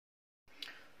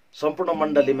सम्पूर्ण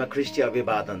मण्डलीमा ख्रिस्टी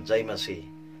अभिवादन। जय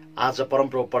मसीह। आज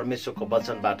परमप्रभु परमेश्वरको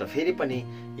वचनबाट फेरि पनि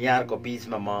यहाँहरूको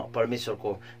बीचमा म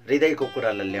परमेश्वरको हृदयको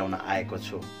कुरालाई ल्याउन आएको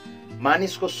छु।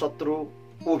 मानिसको शत्रु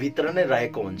ऊ भित्र नै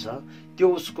रहेको हुन्छ, त्यो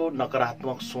उसको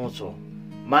नकारात्मक सोच हो।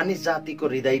 मानिस जातिको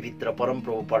हृदयभित्र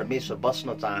परमप्रभु परमेश्वर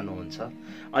बस्न चाहनुहुन्छ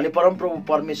अनि परमप्रभु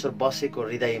परमेश्वर बसेको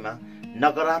हृदयमा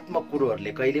नकारात्मक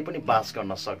कुरोहरूले कहिले पनि बास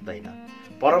गर्न सक्दैन।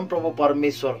 परमप्रभु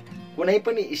परमेश्वर कुनै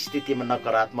पनि स्थितिमा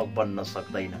नकारात्मक बन्न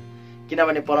सक्दैन,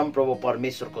 किनभने परमप्रभु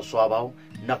परमेश्वरको स्वभाव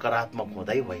नकारात्मक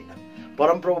हुँदै होइन।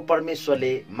 परमप्रभु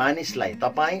परमेश्वरले मानिसलाई,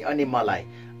 तपाईँ अनि मलाई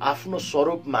आफ्नो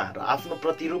स्वरूपमा र आफ्नो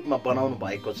प्रतिरूपमा बनाउनु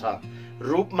भएको छ।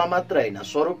 रूपमा मात्र होइन,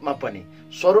 स्वरूपमा पनि।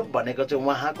 स्वरूप भनेको चाहिँ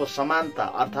उहाँको समानता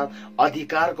अर्थात्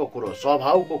अधिकारको कुरो,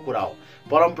 स्वभावको कुरा हो।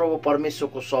 परमप्रभु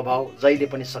परमेश्वरको स्वभाव जहिले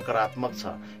पनि सकारात्मक छ,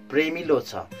 प्रेमिलो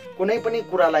छ। कुनै पनि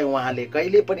कुरालाई उहाँले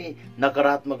कहिले पनि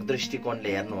नकारात्मक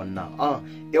दृष्टिकोणले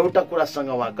हेर्नुहुन्न। एउटा कुरासँग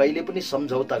उहाँ कहिले पनि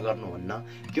सम्झौता गर्नुहुन्न,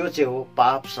 त्यो चाहिँ हो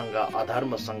पापसँग,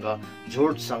 अधर्मसँग,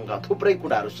 झुटसँग, थुप्रै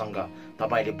कुराहरूसँग।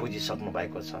 तपाईँले बुझिसक्नु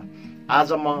भएको छ।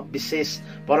 आज म विशेष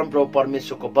परमप्रभु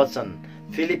परमेश्वरको वचन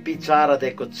फिलिप्पी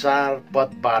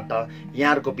 4:4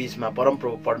 यहाँहरूको बीचमा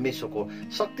परमप्रभु परमेश्वरको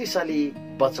शक्तिशाली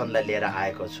वचनलाई लिएर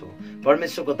आएको छु।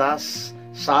 परमेश्वरको दास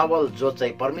सावल, जो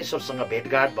चाहिँ परमेश्वरसँग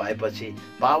भेटघाट भएपछि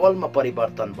पावलमा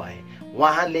परिवर्तन भए,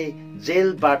 उहाँले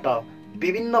जेलबाट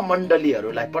विभिन्न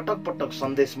मण्डलीहरूलाई पटक पटक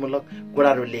सन्देशमूलक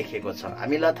कुराहरू लेखेको छ।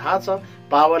 हामीलाई थाहा छ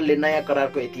पावलले नयाँ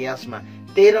करारको इतिहासमा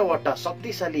 13वटा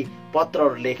शक्तिशाली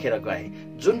पत्रहरू लेखेर गए,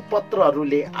 जुन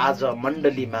पत्रहरूले आज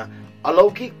मण्डलीमा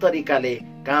अलौकिक तरिकाले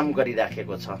काम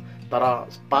गरिराखेको छ। तर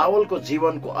पावलको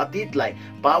जीवनको अतीतलाई,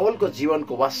 पावलको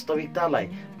जीवनको वास्तविकतालाई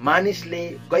मानिसले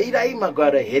गहिराईमा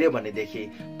गएर हेर्यो भनेदेखि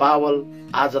पावल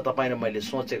आज तपाईँ र मैले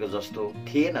सोचेको जस्तो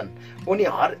थिएनन्। उनी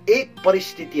हरेक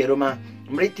परिस्थितिहरूमा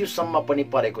मृत्युसम्म पनि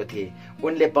परेको थिए।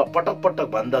 उनले पटक पटक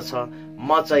भन्दछ,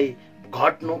 म चाहिँ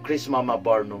घट्नु ख्रिस्टमा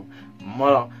बढ्नु,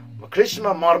 म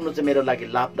ख्रिस्टमा मर्नु चाहिँ मेरो लागि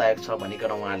लाभदायक छ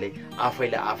भनिकन उहाँले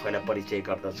आफैलाई परिचय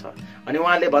गर्दछ। अनि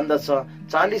उहाँले भन्दछ,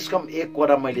 40 कम 1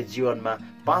 कोरा मैले जीवनमा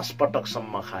 5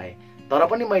 पटकसम्म खाएँ, तर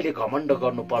पनि मैले घमण्ड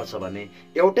गर्नुपर्छ भने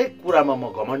एउटै कुरामा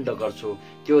म घमण्ड गर्छु,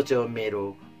 त्यो चाहिँ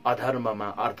मेरो अधर्ममा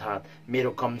अर्थात्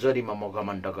मेरो कमजोरीमा म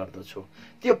घमण्ड गर्दछु।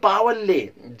 त्यो पावलले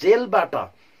जेलबाट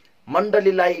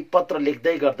मण्डलीलाई पत्र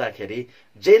लेख्दै गर्दाखेरि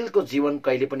जेलको जीवन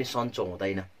कहिले पनि सन्चो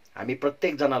हुँदैन। हामी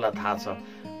प्रत्येकजनालाई थाहा छ,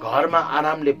 घरमा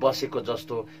आरामले बसेको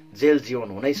जस्तो जेल जीवन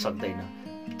हुनै सक्दैन।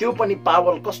 त्यो पनि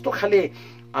पावल कस्तो खाले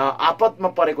आपतमा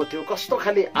परेको थियो, कस्तो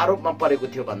खाले आरोपमा परेको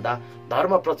थियो भन्दा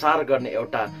धर्म प्रचार गर्ने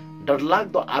एउटा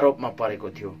डरलाग्दो आरोपमा परेको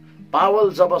थियो।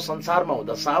 पावल जब संसारमा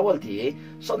हुँदा सावल थिए,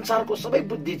 संसारको सबै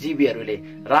बुद्धिजीवीहरूले,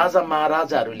 राजा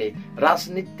महाराजाहरूले,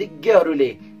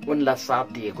 राजनीतिज्ञहरूले उनलाई साथ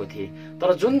दिएको थिए।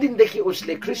 तर जुन दिनदेखि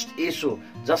उसले ख्रिस्ट येशू,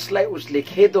 जसलाई उसले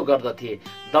खेदो गर्दथे,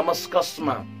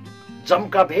 दमस्कसमा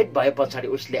जम्का भेट भए पछाडि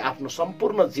उसले आफ्नो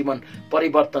सम्पूर्ण जीवन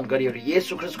परिवर्तन गरियो।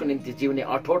 येशू ख्रिस्टको निम्ति जिउने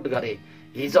अठोट गरे।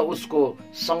 हिज उसको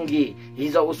सङ्गी,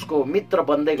 हिज उसको मित्र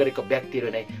बन्दै गरेको व्यक्तिहरू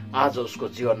नै आज उसको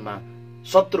जीवनमा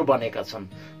शत्रु बनेका छन्।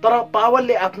 तर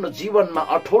पावलले आफ्नो जीवनमा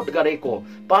अठोट गरेको,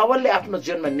 पावलले आफ्नो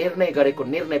जीवनमा निर्णय गरेको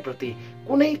निर्णयप्रति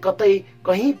कुनै कतै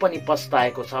कहीँ पनि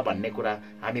पस्ताएको छ भन्ने कुरा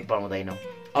हामी पाउँदैनौँ।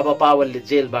 अब पावलले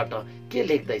जेलबाट के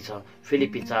लेख्दैछ?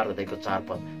 फिलिप्पी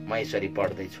 4:4 म यसरी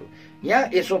पढ्दैछु। यहाँ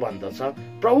यसो भन्दछ,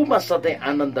 प्रभुमा सधैँ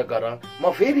आनन्द गर,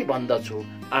 म फेरि भन्दछु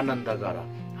आनन्द गर।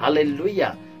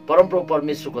 हालेलुया। परमप्रभु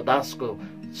परमेश्वरको दासको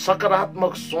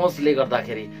सकारात्मक सोचले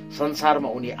गर्दाखेरि संसारमा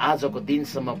उनी आजको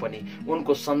दिनसम्म पनि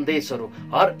उनको सन्देशहरू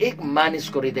हर एक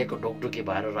मानिसको हृदयको ढोकढुकी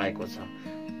भएर रहेको छ।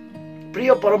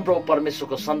 प्रिय परमप्रभु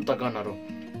परमेश्वरको सन्तगणहरू,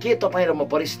 के तपाईँ र म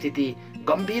परिस्थिति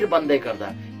गम्भीर बन्दै गर्दा,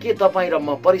 के तपाईँ र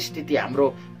म परिस्थिति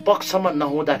हाम्रो पक्षमा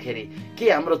नहुँदाखेरि,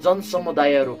 के हाम्रो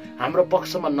जनसमुदायहरू हाम्रो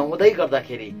पक्षमा नहुँदै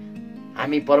गर्दाखेरि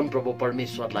हामी परमप्रभु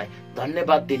परमेश्वरलाई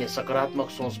धन्यवाद दिने सकारात्मक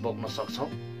सोच बोक्न सक्छौँ?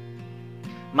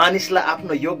 मानिसलाई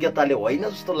आफ्नो योग्यताले होइन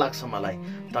जस्तो लाग्छ मलाई,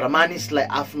 तर मानिसलाई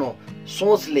आफ्नो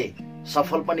सोचले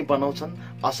सफल पनि बनाउँछन्,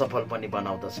 असफल पनि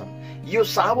बनाउँदछन्। यो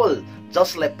सावल,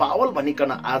 जसलाई पावल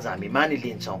भनिकन आज हामी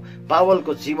मानिलिन्छौँ,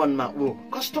 पावलको जीवनमा ऊ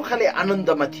कस्तो खाले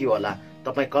आनन्दमा थियो होला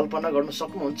तपाईँ कल्पना गर्न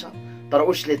सक्नुहुन्छ? तर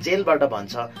उसले जेलबाट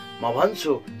भन्छ, म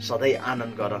भन्छु सधैँ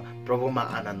आनन्द गर, प्रभुमा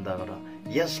आनन्द गर।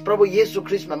 यस प्रभु येशू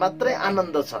ख्रिस्टमा मात्रै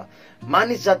आनन्द छ।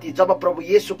 मानिस जाति जब प्रभु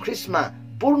येशू ख्रिस्टमा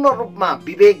पूर्ण रूपमा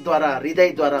विवेकद्वारा,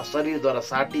 हृदयद्वारा, शरीरद्वारा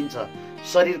साटिन्छ,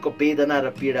 शरीरको वेदना र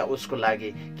पीडा उसको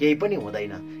लागि केही पनि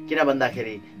हुँदैन। किन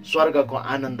भन्दाखेरि स्वर्गको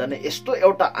आनन्द नै यस्तो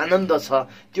एउटा आनन्द छ,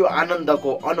 त्यो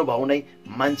आनन्दको अनुभव नै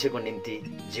मान्छेको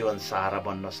निम्ति जीवन सहारा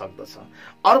बन्न सक्दछ।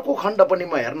 अर्को खण्ड पनि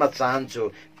म हेर्न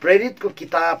चाहन्छु। प्रेरितको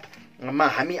किताबमा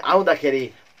हामी आउँदाखेरि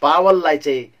पावललाई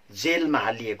चाहिँ जेलमा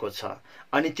हालिएको छ।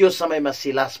 अनि त्यो समयमा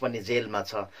सिलास पनि जेलमा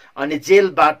छ। अनि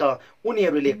जेलबाट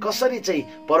उनीहरूले कसरी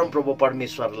चाहिँ परमप्रभु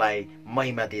परमेश्वरलाई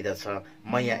महिमा दिँदछ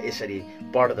म यहाँ यसरी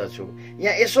पढ्दछु।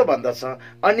 यहाँ यसो भन्दछ,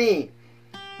 अनि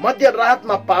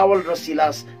मध्यरातमा पावल र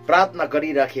सिलास प्रार्थना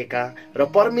गरिराखेका र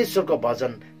परमेश्वरको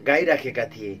भजन गाइराखेका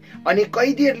थिए। अनि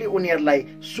कैदीहरूले उनीहरूलाई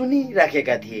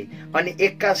सुनिराखेका थिए। अनि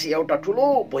एक्कासी एउटा ठुलो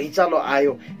भुइँचालो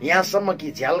आयो, यहाँसम्म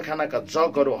कि झ्यालखानाका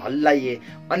जगहरू हल्लाइए।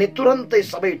 अनि तुरन्तै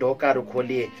सबै ढोकाहरू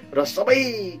खोलिए र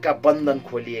सबैका बन्धन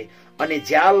खोलिए। अनि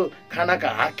झ्यालखानाका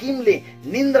हाकिमले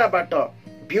निन्द्राबाट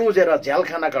बिउजेर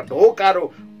झ्यालखानाका ढोकाहरू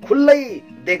खुल्लै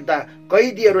देख्दा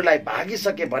कैदीहरूलाई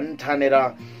भागिसके भनी ठानेर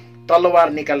तलवार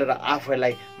निकालेर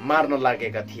आफैलाई मार्न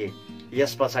लागेका थिए।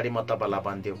 यस पछाडि म तपाईँलाई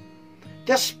भन्दियो,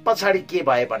 त्यस पछाडि के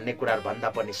भयो भन्ने कुराहरू भन्दा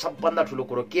पनि सबभन्दा ठुलो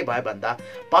कुरो के भयो भन्दा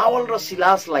पावल र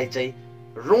सिलासलाई चाहिँ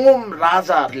रोम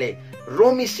राजाहरूले,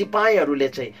 रोमी सिपाहीहरूले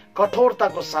चाहिँ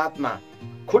कठोरताको साथमा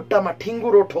खुट्टामा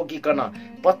ठिङ्गुरो ठोकिकन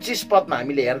 25 पदमा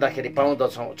हामीले हेर्दाखेरि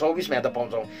पाउँदछौँ, 24 मा हेर्दा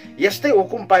पाउँछौँ। यस्तै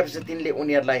हुकुम पाएपछि तिनले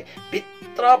उनीहरूलाई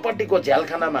भित्रपट्टिको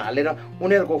झ्यालखानामा हालेर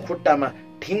उनीहरूको खुट्टामा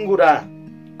ठिङ्गुरा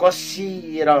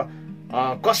कसिएर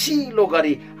कसिलो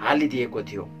गरी हालिदिएको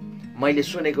थियो। मैले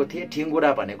सुनेको थिएँ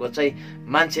ठिङ्गुरा भनेको चाहिँ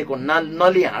मान्छेको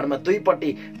नली हाडमा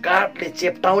दुईपट्टि काठले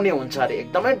चेप्टाउने हुन्छ अरे,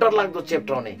 एकदमै डरलाग्दो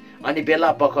चेप्टाउने। अनि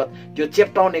बेला बखत त्यो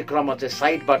चेप्टाउने क्रममा चाहिँ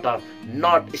साइडबाट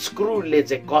नट स्क्रूले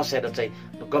चाहिँ कसेर चाहिँ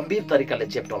गम्भीर तरिकाले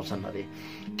चेप्टाउँछन् अरे।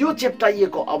 त्यो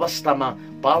चेप्टाइएको अवस्थामा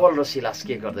पावल र सिलास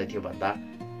के गर्दै थियो भन्दा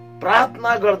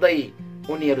प्रार्थना गर्दै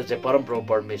उनीहरू चाहिँ परमप्रभु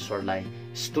परमेश्वरलाई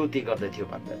स्तुति गर्दै थियो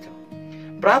भन्दछ।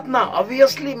 प्रार्थना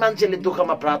अभियसली मान्छेले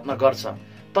दुःखमा प्रार्थना गर्छ,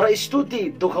 तर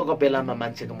स्तुति दुःखको बेलामा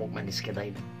मान्छेको मुखमा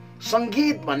निस्किँदैन।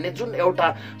 संगीत भन्ने जुन एउटा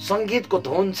संगीतको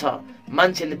धुन छ,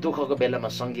 मान्छेले दुःखको बेलामा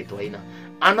संगीत होइन,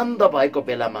 आनन्द भएको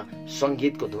बेलामा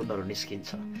संगीतको धुनहरू निस्किन्छ।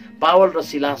 पावल र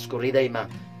सिलासको हृदयमा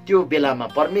त्यो बेलामा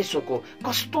परमेश्वरको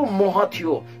कस्तो मोह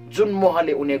थियो, जुन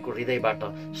मोहले उनीहरूको हृदयबाट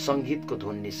संगीतको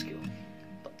धुन निस्क्यो।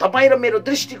 तपाईँ र मेरो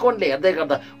दृष्टिकोणले हेर्दै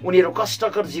गर्दा उनीहरू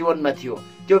कष्टकर जीवनमा थियो।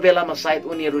 त्यो बेलामा सायद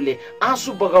उनीहरूले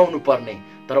आँसु बगाउनु पर्ने,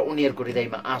 तर उनीहरूको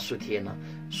हृदयमा आँसु थिएन।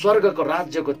 स्वर्गको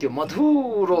राज्यको त्यो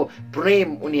मधुरो प्रेम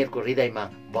उनीहरूको हृदयमा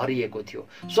भरिएको थियो।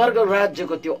 स्वर्ग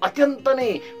राज्यको त्यो अत्यन्त नै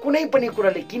कुनै पनि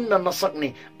कुराले किन्न नसक्ने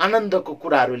आनन्दको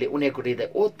कुराहरूले उनीहरूको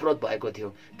हृदय ओतप्रोत भएको थियो।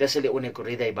 त्यसैले उनीहरूको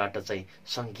हृदयबाट चाहिँ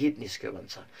संगीत निस्क्यो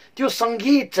भन्छ। त्यो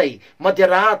संगीत चाहिँ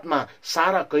मध्यरातमा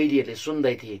सारा कैदीहरूले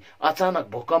सुन्दै थिए। अचानक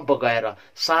भूकम्प गएर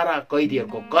सारा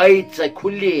कैदीहरूको कैद चाहिँ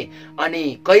खुलिए। अनि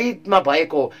कैदमा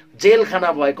भएको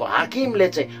जेलखाना भएको हाकिमले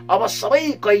चाहिँ अब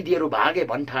सबै कैदीहरू भागे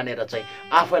भन्ठानेर चाहिँ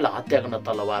आफैलाई हत्या गर्न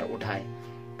तलवार उठाए।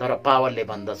 तर पावलले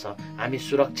भन्दछ, हामी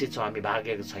सुरक्षित छौँ, हामी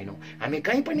भागेको छैनौँ, हामी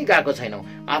कहीँ पनि गएको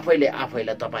छैनौँ। आफैले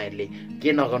आफैलाई तपाईँहरूले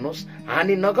के नगर्नुहोस्,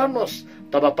 हानि नगर्नुहोस्।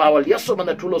 तब पावल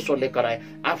यसोभन्दा ठुलो स्वरले कराए,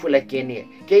 आफूलाई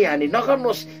केही हानि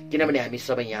नगर्नुहोस्, किनभने हामी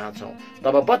सबै यहाँ छौँ।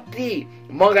 तब बत्ती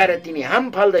मगाएर तिनी हाम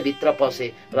फाल्दै भित्र पसे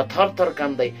र थरथर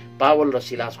काम्दै पावल र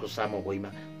सिलासको सामु भुइँमा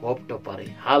घोप्टो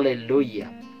परे। हालेलुया।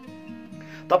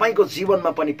 तपाईँको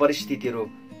जीवनमा पनि परिस्थितिहरू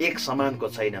एक समानको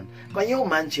छैनन्। कयौं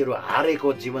मान्छेहरू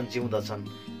हारेको जीवन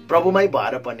जिउँदछन् प्रभुमै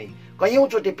भएर पनि।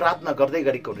 कयौंचोटि प्रार्थना गर्दै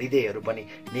गरेको हृदयहरू पनि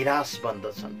निराश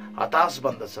बन्दछन्, हताश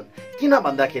बन्दछन्। किन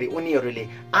भन्दाखेरि उनीहरूले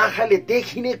आँखाले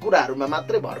देखिने कुराहरूमा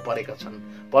मात्रै भर परेका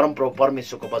छन्। परमप्रभु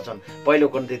परमेश्वरको वचन 1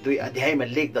 कोरिन्थी 2 अध्यायमा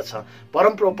लेख्दछ,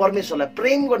 परमप्रभु परमेश्वरलाई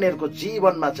प्रेम गर्नेहरूको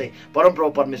जीवनमा चाहिँ परमप्रभु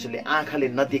परमेश्वरले आँखाले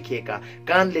नदेखिएका,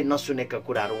 कानले नसुनेका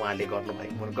कुराहरू उहाँले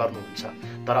गर्नुहुन्छ।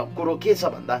 तर कुरो के छ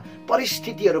भन्दा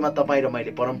परिस्थितिहरूमा तपाईँ र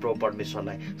मैले परमप्रभु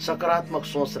परमेश्वरलाई सकारात्मक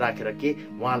सोच राखेर के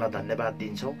उहाँलाई धन्यवाद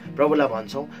दिन्छौँ। प्रभुलाई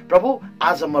भन्छौँ, प्रभु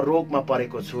आज म रोगमा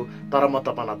परेको छु, तर म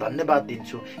तपाईँलाई धन्यवाद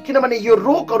दिन्छु, किनभने यो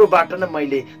रोगहरूबाट नै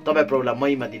मैले तपाईँ प्रभुलाई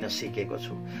महिमा दिन सिकेको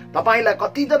छु। तपाईँलाई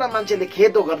कतिजना मान्छेले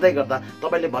खेदो गर्दै गर्दा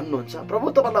तपाईँले भन्नुहुन्छ, प्रभु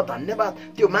तपाईँलाई धन्यवाद,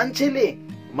 त्यो मान्छेले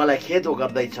मलाई खेदो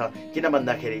गर्दैछ, किन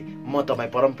भन्दाखेरि म तपाईँ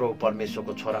परमप्रभु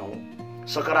परमेश्वरको छोरा हुँ।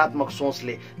 सकारात्मक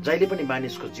सोचले जहिले पनि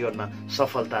मानिसको जीवनमा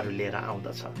सफलताहरू लिएर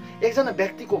आउँदछ। एकजना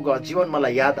व्यक्तिको जीवन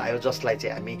मलाई याद आयो, जसलाई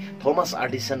चाहिँ हामी थोमस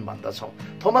एडिसन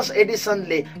भन्दछौँ। थोमस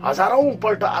एडिसनले हजारौं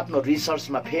पल्ट आफ्नो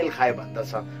रिसर्चमा फेल खायो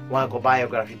भन्दछ। उहाँको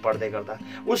बायोग्राफी पढ्दै गर्दा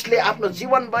उसले आफ्नो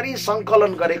जीवनभरि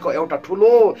सङ्कलन गरेको एउटा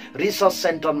ठुलो रिसर्च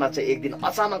सेन्टरमा चाहिँ एक दिन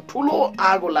अचानक ठुलो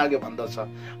आगो लाग्यो भन्दछ।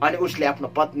 अनि उसले आफ्नो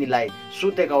पत्नीलाई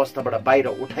सुतेको अवस्थाबाट बाहिर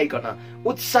उठाइकन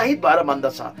उत्साहित भएर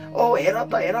भन्दछ, ओ हेर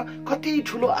त हेर कति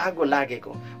ठुलो आगो लागेको।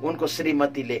 उनको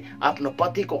श्रीमतीले आफ्नो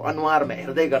पतिको अनुहारमा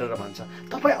हेर्दै गरेर भन्छ,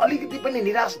 तपाईँ अलिकति पनि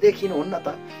निराश देखिनुहुन्न त?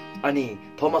 अनि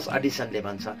थोमस एडिसनले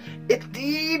भन्छ,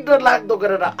 यति डरलाग्दो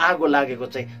गरेर आगो लागेको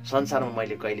चाहिँ संसारमा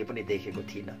मैले कहिले पनि देखेको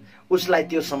थिइनँ। उसलाई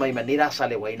त्यो समयमा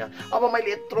निराशाले होइन, अब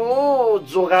मैले यत्रो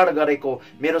जोगाड गरेको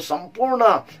मेरो सम्पूर्ण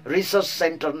रिसर्च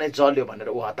सेन्टर नै जल्यो भनेर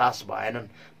ऊ हताश भएनन्।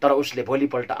 तर उसले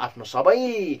भोलिपल्ट आफ्नो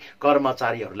सबै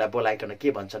कर्मचारीहरूलाई बोलाइकन के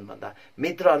भन्छन् भन्दा,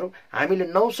 मित्रहरू, हामीले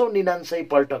 999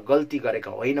 पल्ट गल्ती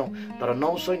गरेका होइनौँ, तर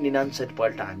 999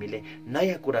 पल्ट हामीले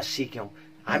नयाँ कुरा सिक्यौँ।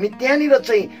 हामी त्यहाँनिर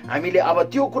चाहिँ हामीले अब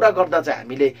त्यो कुरा गर्दा चाहिँ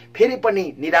हामीले फेरि पनि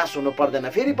निराश हुनु पर्दैन,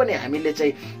 फेरि पनि हामीले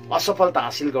चाहिँ असफलता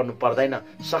हासिल गर्नु पर्दैन।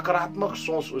 सकारात्मक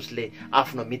सोच उसले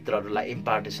आफ्नो मित्रहरूलाई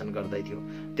इम्पार्टेसन गर्दै थियो।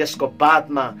 त्यसको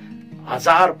बादमा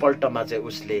 1000 पल्टमा चाहिँ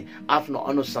उसले आफ्नो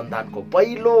अनुसन्धानको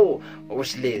पहिलो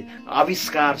उसले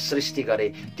आविष्कार सृष्टि गरे,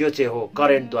 त्यो चाहिँ हो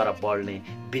करेन्टद्वारा बल्ने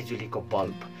बिजुलीको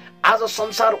बल्ब। आज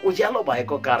संसार उज्यालो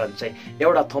भएको कारण चाहिँ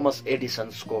एउटा थोमस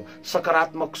एडिसनको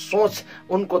सकारात्मक सोच,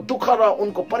 उनको दुःख र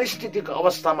उनको परिस्थितिको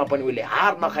अवस्थामा पनि उसले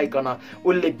हार नखाइकन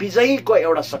उसले विजयीको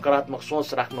एउटा सकारात्मक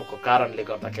सोच राख्नुको कारणले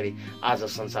गर्दाखेरि आज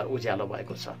संसार उज्यालो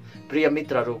भएको छ। प्रिय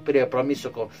मित्रहरू, प्रिय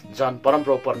परमेश्वरको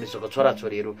परमप्रभु परमेश्वरको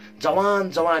छोराछोरीहरू, जवान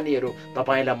जवानीहरू,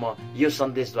 तपाईँलाई म यो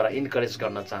सन्देशद्वारा इन्करेज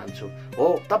गर्न चाहन्छु। हो,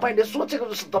 तपाईँले सोचेको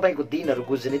जस्तो तपाईँको दिनहरू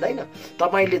गुज्रिँदैन,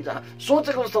 तपाईँले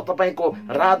सोचेको जस्तो तपाईँको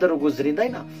रातहरू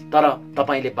गुज्रिँदैन, तर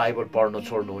तपाईँले बाइबल पढ्नु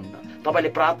छोड्नुहुन्न, तपाईँले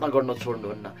प्रार्थना गर्नु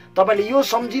छोड्नुहुन्न। तपाईँले यो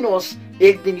सम्झिनुहोस्,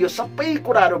 एक दिन यो सबै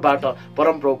कुराहरूबाट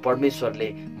परमप्रभु परमेश्वरले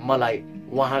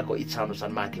मलाई उहाँको इच्छा अनुसार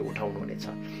माथि उठाउनुहुनेछ।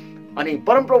 अनि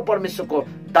परमप्रभु परमेश्वरको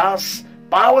दास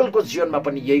पावलको जीवनमा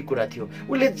पनि यही कुरा थियो।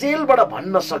 उसले जेलबाट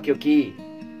भन्न सक्यो कि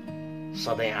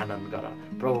सधैँ आनन्द गर,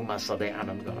 प्रभुमा सधैँ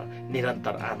आनन्द गर,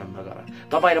 निरन्तर आनन्द गर।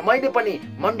 तपाईँ र मैले पनि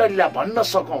मण्डलीलाई भन्न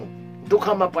सकौँ,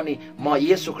 दुःखमा पनि म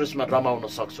येशू ख्रीष्टमा रमाउन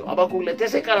सक्छु। हबकुकले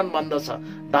त्यसै कारण भन्दछ,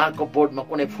 दागको बोटमा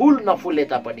कुनै फूल नफुले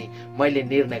तापनि मैले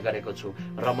निर्णय गरेको छु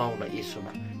रमाउन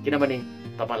येशूमा। किनभने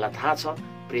तपाईँलाई थाहा छ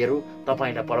प्रियहरू,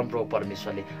 तपाईँलाई परमप्रभु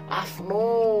परमेश्वरले आफ्नो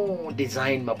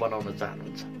डिजाइनमा बनाउन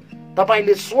चाहनुहुन्छ।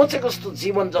 तपाईँले सोचेको जस्तो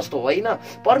जीवन जस्तो होइन,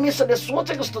 परमेश्वरले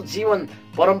सोचेको जस्तो जीवन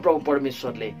परमप्रभु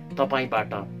परमेश्वरले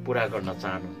तपाईँबाट पुरा गर्न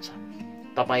चाहनुहुन्छ।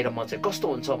 तपाईँ र म चाहिँ कस्तो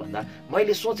हुन्छ भन्दा,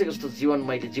 मैले सोचेको जस्तो जीवन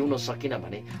मैले जिउन सकिनँ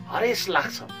भने हरेस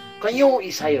लाग्छ। कैयौँ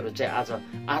इसाईहरू चाहिँ आज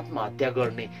आत्महत्या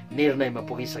गर्ने निर्णयमा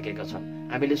पुगिसकेका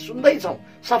छन्। हामीले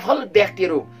सुन्दैछौँ सफल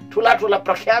व्यक्तिहरू, ठुला ठुला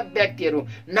प्रख्यात व्यक्तिहरू,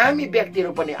 नामी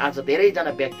व्यक्तिहरू पनि आज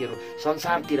धेरैजना व्यक्तिहरू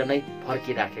संसारतिर नै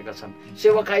फर्किराखेका छन्।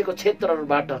 सेवकाईको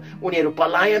क्षेत्रहरूबाट उनीहरू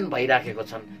पलायन भइराखेका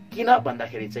छन्। किन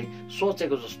भन्दाखेरि चाहिँ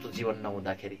सोचेको जस्तो जीवन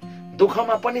नहुँदाखेरि।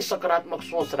 दुःखमा पनि सकारात्मक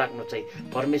सोच राख्नु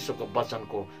चाहिँ परमेश्वरको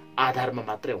वचनको आधारमा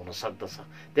मात्रै हुन सक्दछ।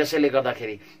 त्यसैले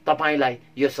गर्दाखेरि तपाईँलाई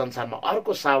यो संसारमा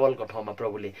अर्को सावलको ठाउँमा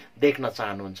प्रभुले देख्न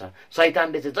चाहनुहुन्छ।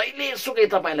 शैतानले चाहिँ जहिले सुकै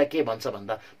तपाईँलाई के भन्छ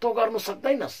भन्दा, तँ गर्नु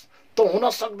सक्दैनस्, तँ हुन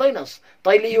सक्दैनस्,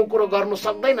 तैँले यो कुरो गर्नु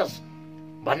सक्दैनस्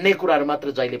भन्ने कुराहरू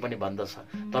मात्र जहिले पनि भन्दछ।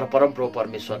 तर परमप्रभु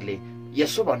परमेश्वरले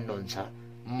यसो भन्नुहुन्छ,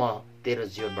 म तेरो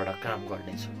जीवनबाट काम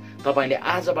गर्नेछु। तपाईँले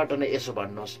आजबाट नै यसो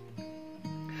भन्नुहोस्,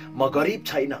 म गरिब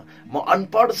छैन, म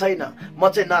अनपढ छैन, म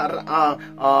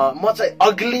चाहिँ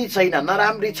अग्ली छैन,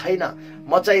 नराम्री छैन,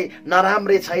 म चाहिँ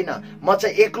नराम्रे छैन, म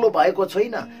चाहिँ एक्लो भएको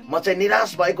छैन, म चाहिँ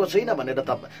निराश भएको छैन भनेर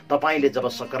तपाईँले जब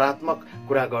सकारात्मक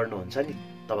कुरा गर्नुहुन्छ नि,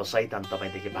 तब शैतान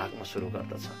तपाईँदेखि भाग्न सुरु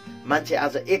गर्दछ। मान्छे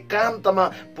आज एकान्तमा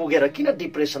पुगेर किन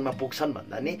डिप्रेसनमा पुग्छन्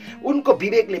भन्दा नि, उनको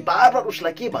विवेकले बार बार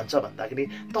उसलाई के भन्छ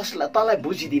भन्दाखेरि, तँलाई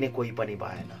बुझिदिने कोही पनि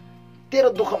भएन, तेरो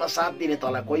दुःखमा साथ दिने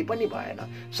तँलाई कोही पनि भएन,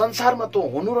 संसारमा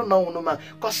तँ हुनु र नहुनुमा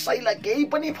कसैलाई केही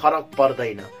पनि फरक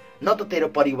पर्दैन, न त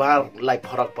तेरो परिवारलाई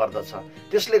फरक पर्दछ।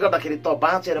 त्यसले गर्दाखेरि तँ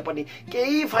बाँचेर पनि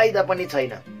केही फाइदा पनि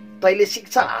छैन। तैँले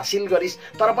शिक्षा हासिल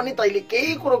गरिस् तर पनि तैँले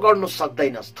केही कुरो गर्नु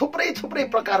सक्दैनस्। थुप्रै थुप्रै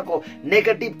प्रकारको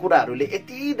नेगेटिभ कुराहरूले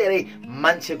यति धेरै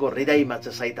मान्छेको हृदयमा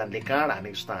चाहिँ शैतानले काँड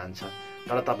हानेको जस्तो हान्छ।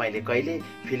 तर तपाईँले कहिले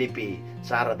फिलिपी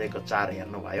 4:4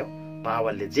 हेर्नुभयो?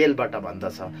 पावलले जेलबाट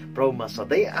भन्दछ, प्रभुमा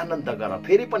सधैँ आनन्द गर,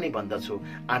 फेरि पनि भन्दछु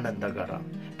आनन्द गर।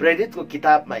 प्रेरितको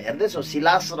किताबमा हेर्दैछौँ,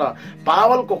 सिलास र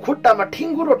पावलको खुट्टामा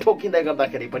ठिङ्गुरो ठोकिँदै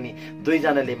गर्दाखेरि पनि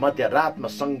दुईजनाले मध्यरातमा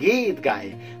सङ्गीत गाए,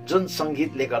 जुन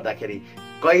सङ्गीतले गर्दाखेरि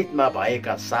कैदमा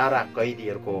भएका सारा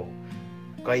कैदीहरूको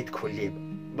कैद खोलिए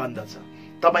भन्दछ।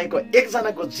 तपाईँको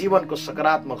एकजनाको जीवनको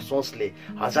सकारात्मक सोचले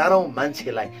हजारौं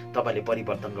मान्छेलाई तपाईँले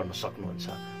परिवर्तन गर्न सक्नुहुन्छ।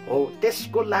 हो,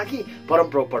 त्यसको लागि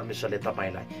परमप्रभु परमेश्वरले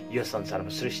तपाईँलाई यो संसारमा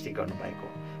सृष्टि गर्नुभएको।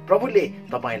 प्रभुले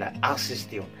तपाईँलाई आशिष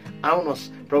दिउन्।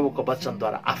 आउनुहोस्, प्रभुको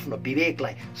वचनद्वारा आफ्नो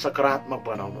विवेकलाई सकारात्मक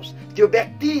बनाउनुहोस्। त्यो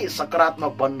व्यक्ति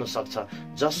सकारात्मक बन्नु सक्छ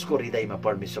जसको हृदयमा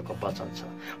परमेश्वरको वचन छ।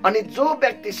 अनि जो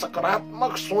व्यक्ति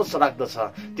सकारात्मक सोच राख्दछ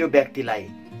त्यो व्यक्तिलाई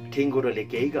ठिङ्गुरोले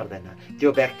केही गर्दैन,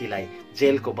 त्यो व्यक्तिलाई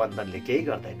जेलको बन्धनले केही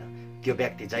गर्दैन। त्यो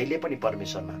व्यक्ति जहिले पनि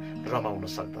परमेश्वरमा रमाउन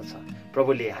सक्दछ।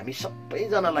 प्रभुले हामी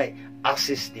सबैजनालाई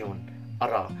आशिष दिउन्।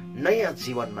 र नयाँ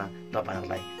जीवनमा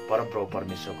तपाईँहरूलाई परमप्रभु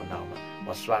परमेश्वरको नाउँमा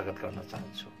म स्वागत गर्न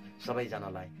चाहन्छु।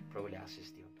 सबैजनालाई प्रभुले आशिष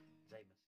दियोस्।